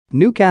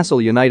Newcastle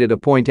United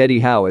appoint Eddie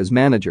Howe as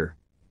manager.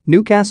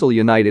 Newcastle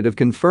United have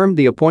confirmed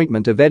the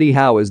appointment of Eddie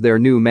Howe as their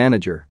new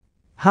manager.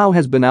 Howe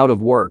has been out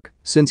of work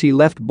since he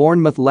left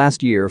Bournemouth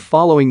last year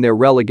following their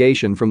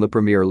relegation from the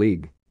Premier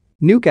League.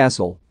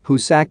 Newcastle, who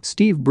sacked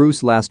Steve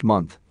Bruce last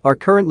month, are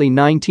currently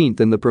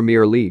 19th in the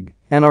Premier League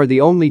and are the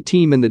only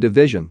team in the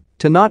division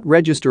to not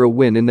register a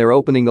win in their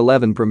opening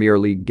 11 Premier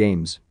League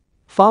games.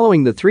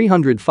 Following the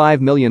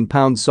 £305 million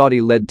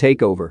Saudi-led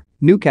takeover,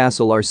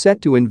 Newcastle are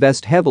set to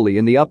invest heavily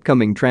in the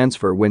upcoming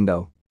transfer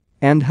window.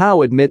 And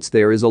Howe admits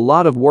there is a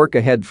lot of work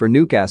ahead for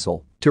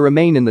Newcastle to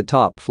remain in the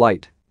top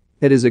flight.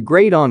 It is a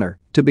great honor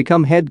to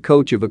become head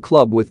coach of a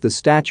club with the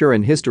stature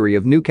and history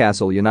of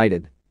Newcastle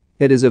United.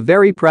 It is a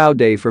very proud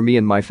day for me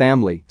and my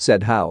family,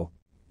 said Howe.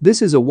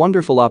 This is a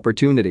wonderful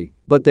opportunity,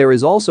 but there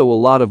is also a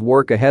lot of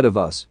work ahead of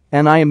us,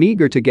 and I am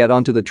eager to get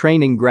onto the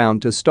training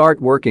ground to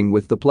start working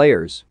with the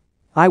players.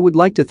 I would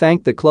like to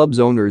thank the club's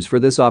owners for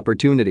this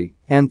opportunity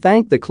and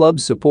thank the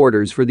club's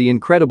supporters for the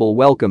incredible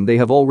welcome they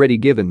have already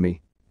given me.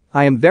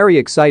 I am very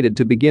excited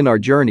to begin our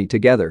journey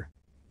together.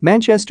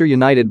 Manchester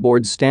United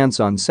board's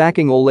stance on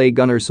sacking Ole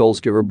Gunnar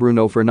Solskjaer.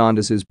 Bruno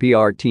Fernandes's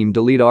PR team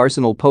delete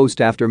Arsenal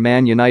post after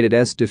Man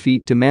United's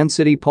defeat to Man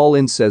City. Paul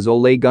Ince says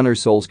Ole Gunnar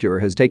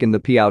Solskjaer has taken the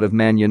pee out of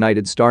Man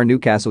United star.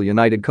 Newcastle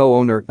United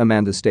co-owner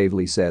Amanda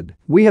Staveley said,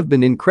 "We have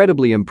been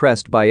incredibly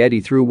impressed by Eddie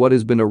through what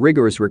has been a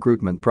rigorous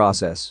recruitment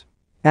process.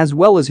 As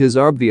well as his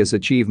obvious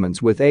achievements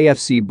with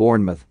AFC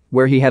Bournemouth,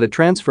 where he had a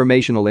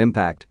transformational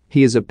impact,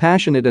 he is a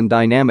passionate and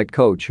dynamic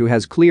coach who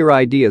has clear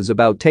ideas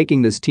about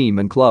taking this team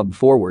and club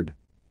forward.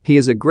 He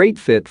is a great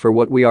fit for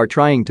what we are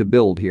trying to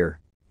build here.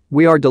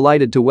 We are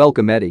delighted to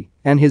welcome Eddie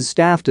and his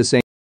staff to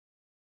St.